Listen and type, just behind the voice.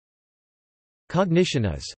Cognition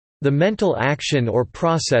is the mental action or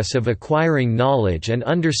process of acquiring knowledge and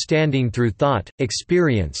understanding through thought,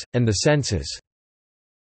 experience, and the senses.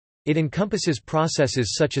 It encompasses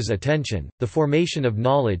processes such as attention, the formation of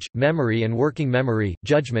knowledge, memory and working memory,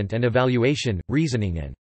 judgment and evaluation, reasoning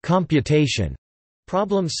and computation,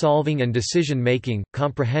 problem solving and decision making,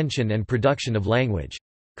 comprehension and production of language.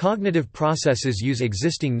 Cognitive processes use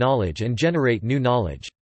existing knowledge and generate new knowledge.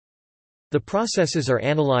 The processes are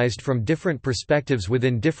analyzed from different perspectives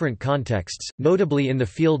within different contexts, notably in the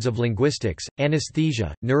fields of linguistics,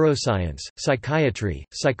 anesthesia, neuroscience, psychiatry,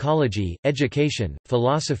 psychology, education,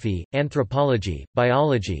 philosophy, anthropology,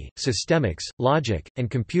 biology, systemics, logic, and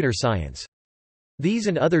computer science. These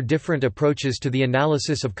and other different approaches to the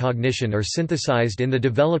analysis of cognition are synthesized in the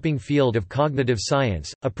developing field of cognitive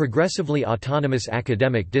science, a progressively autonomous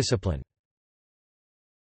academic discipline.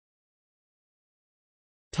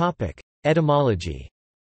 Etymology.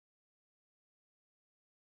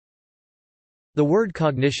 The word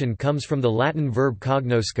cognition comes from the Latin verb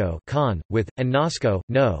cognosco con, with, and nosco,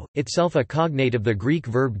 know, itself a cognate of the Greek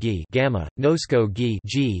verb gi gamma, nosco gi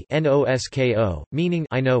nosko, meaning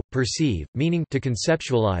I know, perceive, meaning to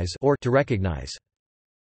conceptualize or to recognize.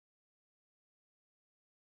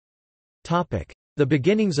 The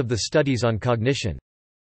beginnings of the studies on cognition.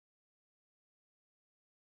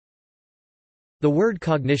 The word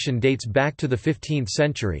cognition dates back to the 15th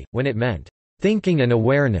century, when it meant thinking and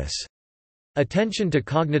awareness. Attention to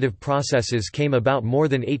cognitive processes came about more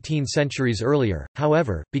than 18 centuries earlier,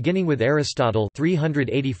 however, beginning with Aristotle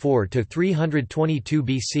 384 to 322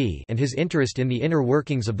 BC and his interest in the inner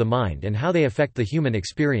workings of the mind and how they affect the human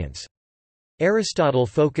experience. Aristotle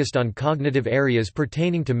focused on cognitive areas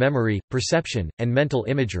pertaining to memory, perception, and mental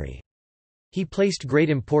imagery. He placed great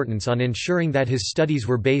importance on ensuring that his studies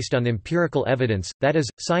were based on empirical evidence, that is,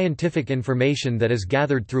 scientific information that is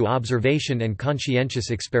gathered through observation and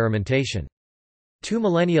conscientious experimentation. 2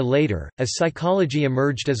 millennia later, as psychology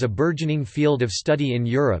emerged as a burgeoning field of study in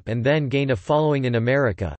Europe and then gained a following in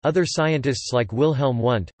America, other scientists like Wilhelm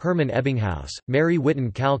Wundt, Hermann Ebbinghaus, Mary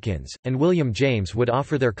Whiton Calkins, and William James would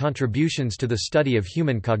offer their contributions to the study of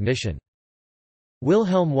human cognition.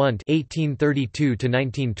 Wilhelm Wundt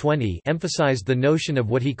 (1832–1920) emphasized the notion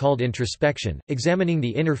of what he called introspection, examining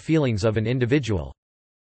the inner feelings of an individual.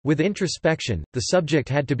 With introspection, the subject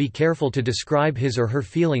had to be careful to describe his or her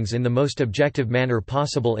feelings in the most objective manner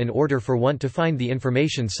possible in order for Wundt to find the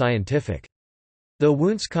information scientific. Though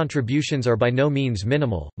Wundt's contributions are by no means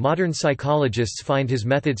minimal, modern psychologists find his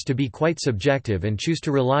methods to be quite subjective and choose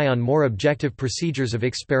to rely on more objective procedures of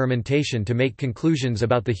experimentation to make conclusions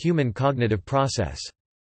about the human cognitive process.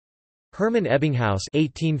 Hermann Ebbinghaus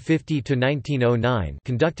 (1850–1909)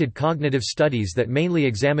 conducted cognitive studies that mainly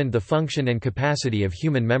examined the function and capacity of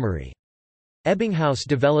human memory. Ebbinghaus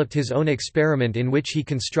developed his own experiment in which he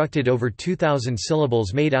constructed over 2,000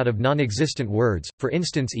 syllables made out of non-existent words, for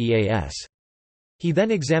instance EAS. He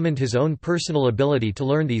then examined his own personal ability to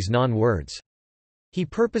learn these non-words. He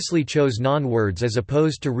purposely chose non-words as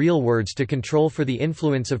opposed to real words to control for the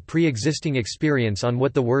influence of pre-existing experience on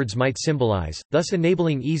what the words might symbolize, thus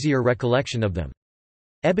enabling easier recollection of them.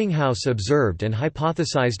 Ebbinghaus observed and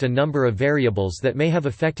hypothesized a number of variables that may have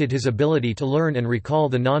affected his ability to learn and recall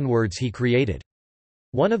the non-words he created.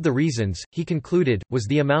 One of the reasons, he concluded, was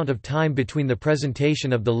the amount of time between the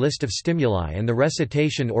presentation of the list of stimuli and the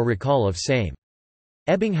recitation or recall of same.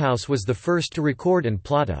 Ebbinghaus was the first to record and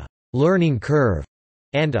plot a learning curve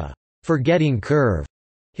and a forgetting curve.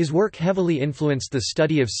 His work heavily influenced the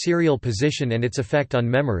study of serial position and its effect on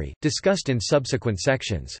memory, discussed in subsequent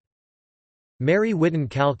sections. Mary Whiton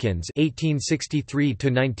Calkins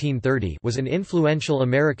 (1863–1930) was an influential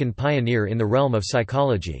American pioneer in the realm of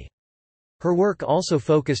psychology. Her work also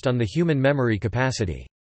focused on the human memory capacity.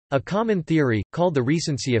 A common theory, called the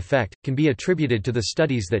recency effect, can be attributed to the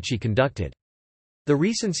studies that she conducted. The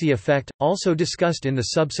recency effect, also discussed in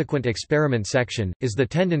the subsequent experiment section, is the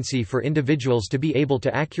tendency for individuals to be able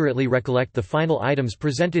to accurately recollect the final items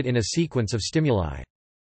presented in a sequence of stimuli.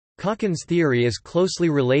 Calkins' theory is closely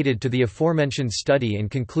related to the aforementioned study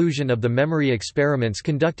and conclusion of the memory experiments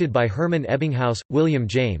conducted by Hermann Ebbinghaus. William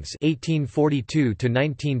James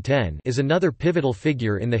 (1842–1910) is another pivotal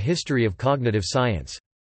figure in the history of cognitive science.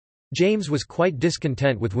 James was quite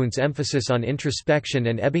discontent with Wundt's emphasis on introspection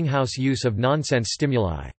and Ebbinghaus' use of nonsense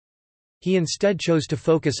stimuli. He instead chose to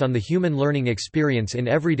focus on the human learning experience in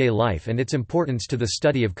everyday life and its importance to the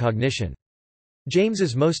study of cognition.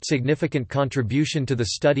 James's most significant contribution to the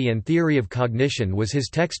study and theory of cognition was his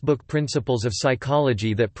textbook Principles of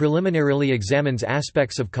Psychology that preliminarily examines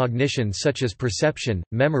aspects of cognition such as perception,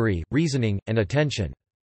 memory, reasoning, and attention.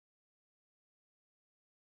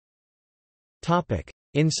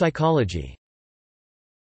 In psychology.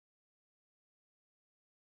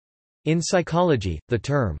 In psychology, the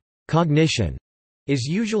term cognition is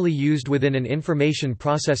usually used within an information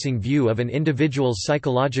processing view of an individual's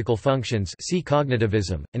psychological functions, see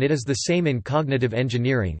cognitivism, and it is the same in cognitive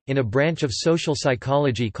engineering. In a branch of social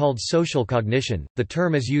psychology called social cognition, the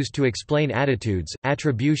term is used to explain attitudes,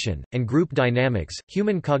 attribution, and group dynamics.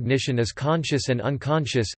 Human cognition is conscious and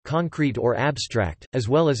unconscious, concrete or abstract, as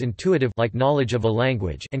well as intuitive, like knowledge of a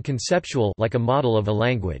language, and conceptual, like a model of a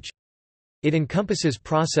language. It encompasses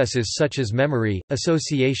processes such as memory,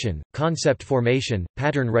 association, concept formation,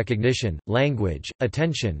 pattern recognition, language,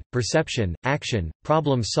 attention, perception, action,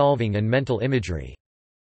 problem solving and mental imagery.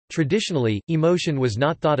 Traditionally, emotion was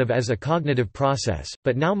not thought of as a cognitive process,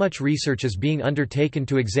 but now much research is being undertaken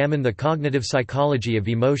to examine the cognitive psychology of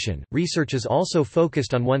emotion. Research is also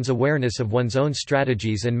focused on one's awareness of one's own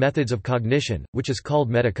strategies and methods of cognition, which is called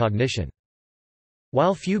metacognition.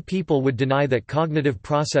 While few people would deny that cognitive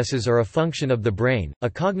processes are a function of the brain, a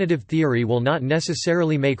cognitive theory will not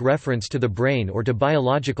necessarily make reference to the brain or to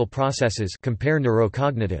biological processes, compare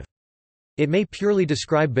neurocognitive. It may purely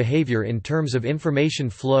describe behavior in terms of information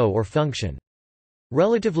flow or function.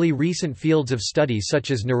 Relatively recent fields of study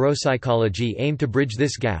such as neuropsychology aim to bridge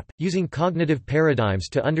this gap, using cognitive paradigms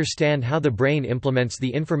to understand how the brain implements the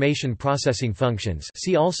information processing functions,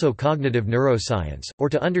 see also cognitive neuroscience, or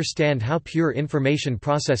to understand how pure information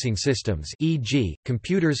processing systems, e.g.,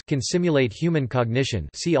 computers, can simulate human cognition,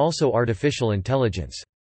 see also artificial intelligence.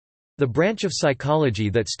 The branch of psychology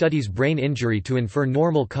that studies brain injury to infer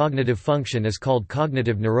normal cognitive function is called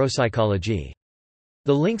cognitive neuropsychology.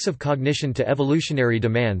 The links of cognition to evolutionary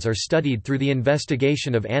demands are studied through the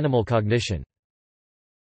investigation of animal cognition.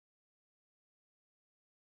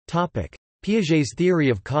 Piaget's theory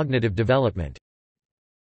of cognitive development.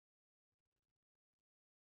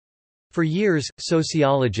 For years,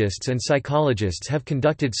 sociologists and psychologists have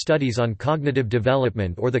conducted studies on cognitive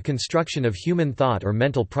development or the construction of human thought or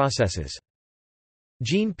mental processes.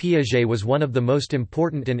 Jean Piaget was one of the most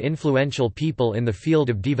important and influential people in the field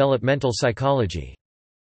of developmental psychology.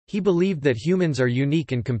 He believed that humans are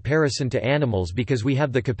unique in comparison to animals because we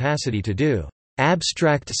have the capacity to do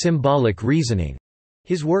abstract symbolic reasoning.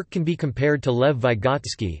 His work can be compared to Lev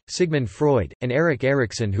Vygotsky, Sigmund Freud, and Erik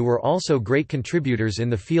Erikson, who were also great contributors in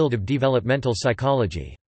the field of developmental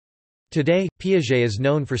psychology. Today, Piaget is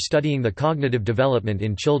known for studying the cognitive development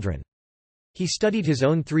in children. He studied his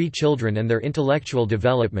own 3 children and their intellectual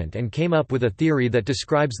development and came up with a theory that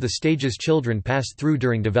describes the stages children pass through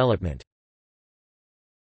during development.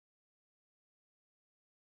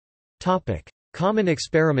 Common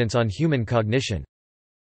experiments on human cognition.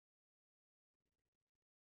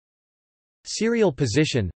 Serial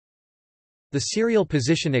position. The serial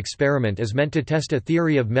position experiment is meant to test a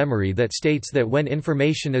theory of memory that states that when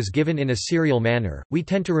information is given in a serial manner, we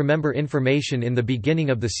tend to remember information in the beginning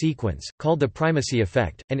of the sequence, called the primacy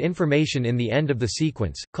effect, and information in the end of the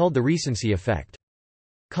sequence, called the recency effect.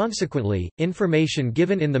 Consequently, information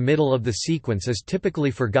given in the middle of the sequence is typically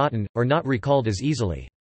forgotten, or not recalled as easily.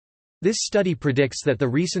 This study predicts that the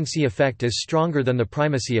recency effect is stronger than the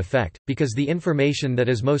primacy effect, because the information that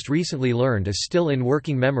is most recently learned is still in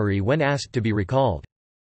working memory when asked to be recalled.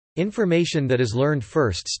 Information that is learned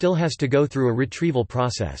first still has to go through a retrieval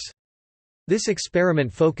process. This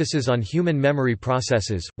experiment focuses on human memory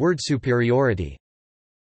processes, word superiority.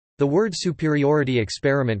 The word superiority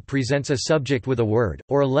experiment presents a subject with a word,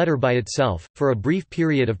 or a letter by itself, for a brief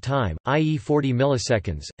period of time, i.e. 40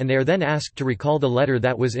 milliseconds, and they are then asked to recall the letter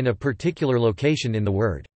that was in a particular location in the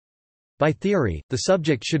word. By theory, the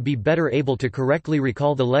subject should be better able to correctly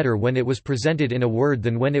recall the letter when it was presented in a word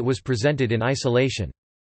than when it was presented in isolation.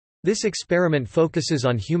 This experiment focuses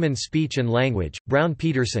on human speech and language.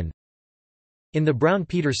 Brown-Peterson. In the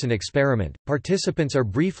Brown-Peterson experiment, participants are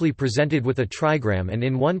briefly presented with a trigram, and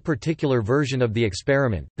in one particular version of the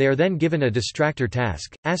experiment, they are then given a distractor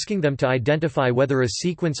task, asking them to identify whether a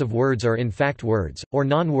sequence of words are in fact words, or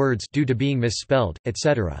non-words due to being misspelled,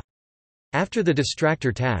 etc. After the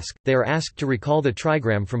distractor task, they are asked to recall the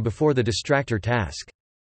trigram from before the distractor task.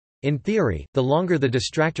 In theory, the longer the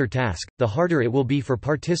distractor task, the harder it will be for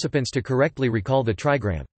participants to correctly recall the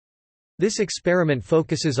trigram. This experiment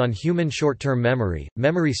focuses on human short-term memory,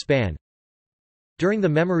 memory span. During the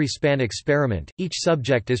memory span experiment, each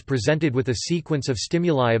subject is presented with a sequence of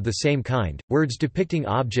stimuli of the same kind, words depicting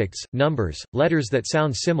objects, numbers, letters that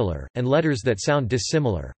sound similar, and letters that sound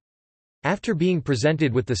dissimilar. After being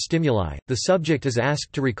presented with the stimuli, the subject is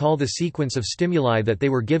asked to recall the sequence of stimuli that they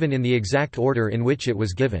were given in the exact order in which it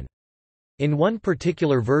was given. In one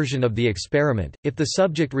particular version of the experiment, if the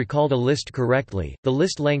subject recalled a list correctly, the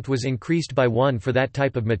list length was increased by 1 for that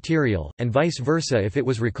type of material, and vice versa if it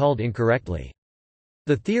was recalled incorrectly.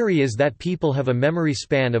 The theory is that people have a memory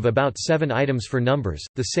span of about 7 items for numbers,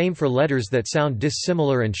 the same for letters that sound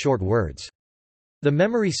dissimilar and short words. The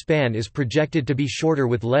memory span is projected to be shorter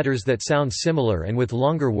with letters that sound similar and with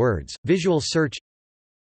longer words. Visual search.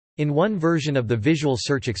 In one version of the visual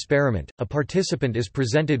search experiment, a participant is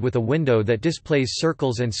presented with a window that displays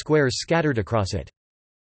circles and squares scattered across it.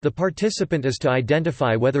 The participant is to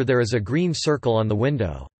identify whether there is a green circle on the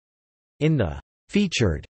window. In the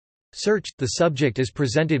featured search, the subject is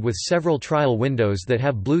presented with several trial windows that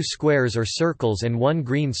have blue squares or circles and one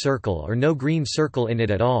green circle or no green circle in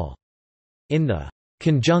it at all. In the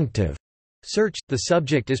conjunctive search, the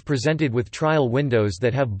subject is presented with trial windows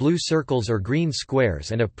that have blue circles or green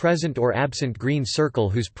squares and a present or absent green circle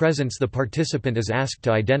whose presence the participant is asked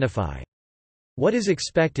to identify. What is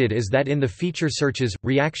expected is that in the feature searches,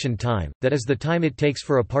 reaction time, that is the time it takes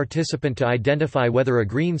for a participant to identify whether a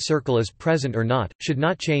green circle is present or not, should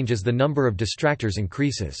not change as the number of distractors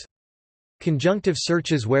increases. Conjunctive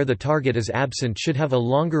searches where the target is absent should have a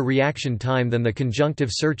longer reaction time than the conjunctive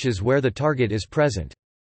searches where the target is present.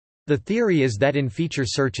 The theory is that in feature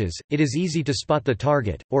searches, it is easy to spot the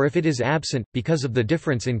target, or if it is absent, because of the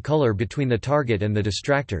difference in color between the target and the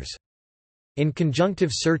distractors. In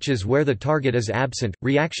conjunctive searches where the target is absent,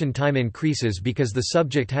 reaction time increases because the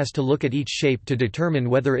subject has to look at each shape to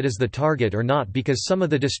determine whether it is the target or not because some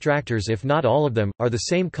of the distractors, if not all of them, are the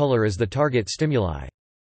same color as the target stimuli.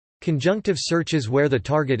 Conjunctive searches where the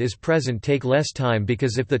target is present take less time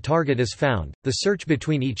because if the target is found, the search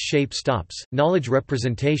between each shape stops. Knowledge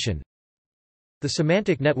representation. The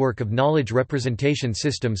semantic network of knowledge representation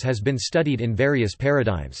systems has been studied in various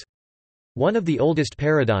paradigms. One of the oldest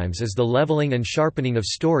paradigms is the leveling and sharpening of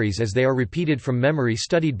stories as they are repeated from memory,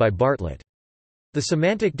 studied by Bartlett. The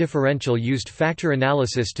semantic differential used factor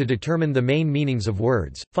analysis to determine the main meanings of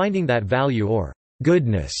words, finding that value or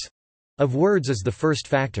goodness of words is the first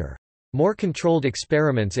factor. More controlled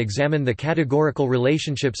experiments examine the categorical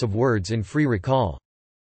relationships of words in free recall.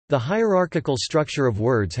 The hierarchical structure of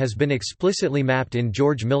words has been explicitly mapped in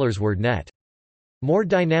George Miller's WordNet. More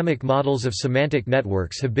dynamic models of semantic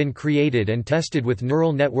networks have been created and tested with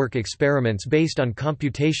neural network experiments based on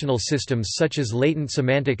computational systems such as latent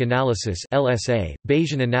semantic analysis (LSA),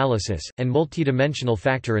 Bayesian analysis, and multidimensional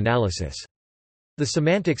factor analysis. The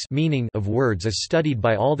semantics meaning of words is studied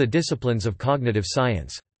by all the disciplines of cognitive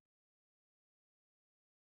science.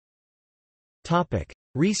 Topic: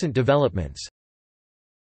 Recent developments.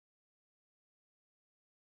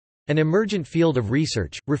 An emergent field of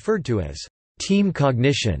research, referred to as team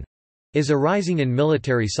cognition, is arising in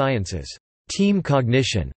military sciences. Team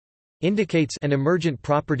cognition indicates an emergent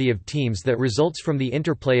property of teams that results from the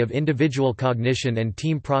interplay of individual cognition and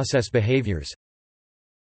team process behaviors.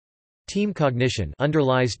 Team cognition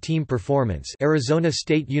underlies team performance. Arizona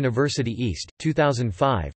State University East,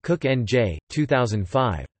 2005, Cook N.J.,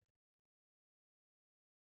 2005.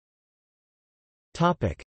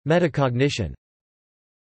 Topic: Metacognition.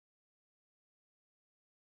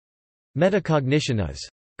 Metacognition is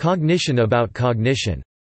cognition about cognition,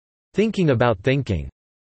 thinking about thinking,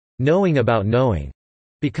 knowing about knowing,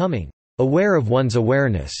 becoming aware of one's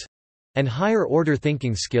awareness, and higher-order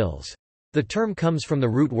thinking skills. The term comes from the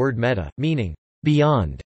root word meta, meaning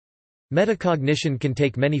beyond. Metacognition can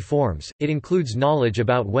take many forms. It includes knowledge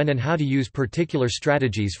about when and how to use particular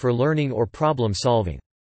strategies for learning or problem solving.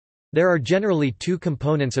 There are generally two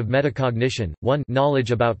components of metacognition: 1,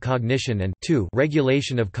 knowledge about cognition, and 2,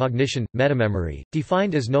 regulation of cognition. Metamemory,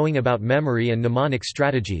 defined as knowing about memory and mnemonic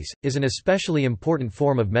strategies, is an especially important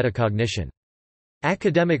form of metacognition.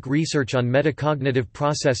 Academic research on metacognitive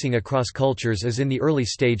processing across cultures is in the early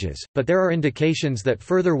stages, but there are indications that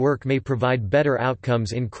further work may provide better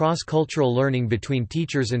outcomes in cross-cultural learning between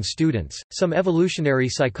teachers and students. Some evolutionary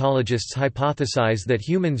psychologists hypothesize that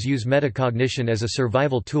humans use metacognition as a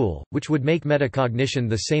survival tool, which would make metacognition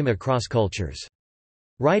the same across cultures.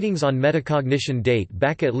 Writings on metacognition date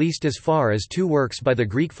back at least as far as two works by the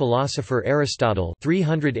Greek philosopher Aristotle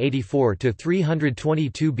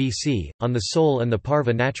 384–322 BC, on the soul and the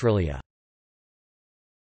parva naturalia.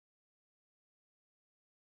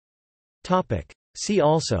 See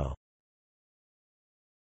also: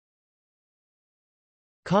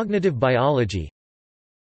 Cognitive biology,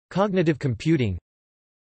 Cognitive computing,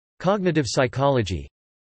 Cognitive psychology,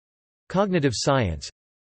 Cognitive science,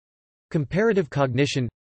 Comparative cognition,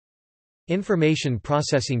 Information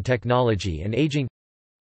processing technology and aging,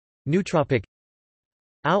 Nootropic,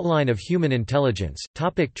 Outline of human intelligence,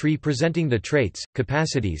 topic tree presenting the traits,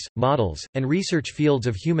 capacities, models, and research fields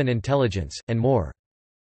of human intelligence, and more.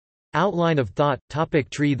 Outline of thought,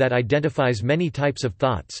 topic tree that identifies many types of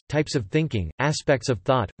thoughts, types of thinking, aspects of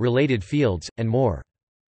thought, related fields, and more.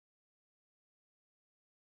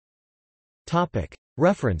 Topic.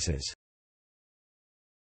 References.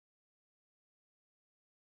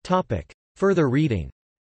 Topic. Further reading.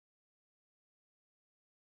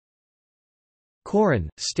 Coren,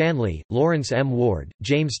 Stanley, Lawrence M. Ward,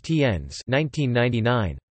 James T. Enns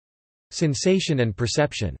 1999. Sensation and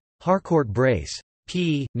Perception. Harcourt Brace.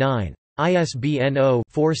 p. 9. ISBN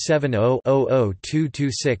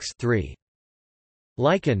 0-470-00226-3.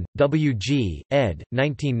 Lycan, W. G., ed.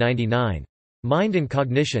 1999. Mind and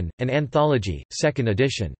Cognition, An Anthology, 2nd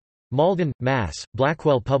edition. Malden, Mass.,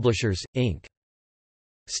 Blackwell Publishers, Inc.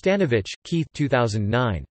 Stanovich, Keith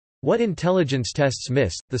 2009. What Intelligence Tests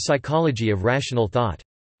Miss, The Psychology of Rational Thought.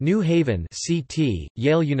 New Haven, CT,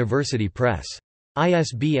 Yale University Press.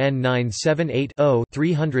 ISBN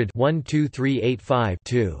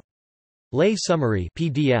 978-0-300-12385-2. Lay summary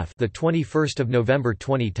PDF, the 21st of November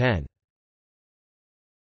 2010.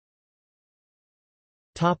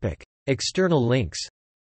 Topic. External links.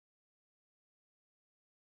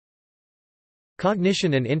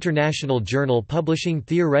 Cognition, an international journal publishing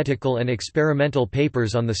theoretical and experimental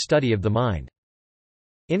papers on the study of the mind.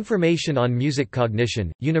 Information on music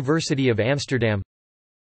cognition, University of Amsterdam.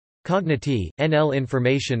 Cogniti, NL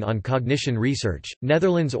Information on Cognition Research,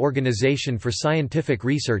 Netherlands Organisation for Scientific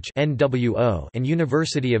Research (NWO) and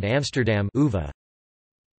University of Amsterdam UvA.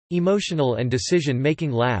 Emotional and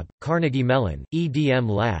Decision-Making Lab, Carnegie Mellon, EDM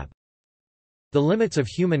Lab. The Limits of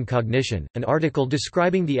Human Cognition, an article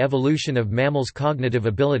describing the evolution of mammals' cognitive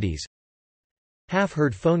abilities.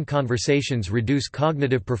 Half-heard phone conversations reduce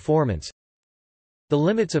cognitive performance. The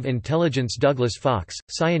Limits of Intelligence, Douglas Fox,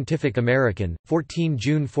 Scientific American, 14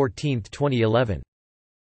 June 14, 2011.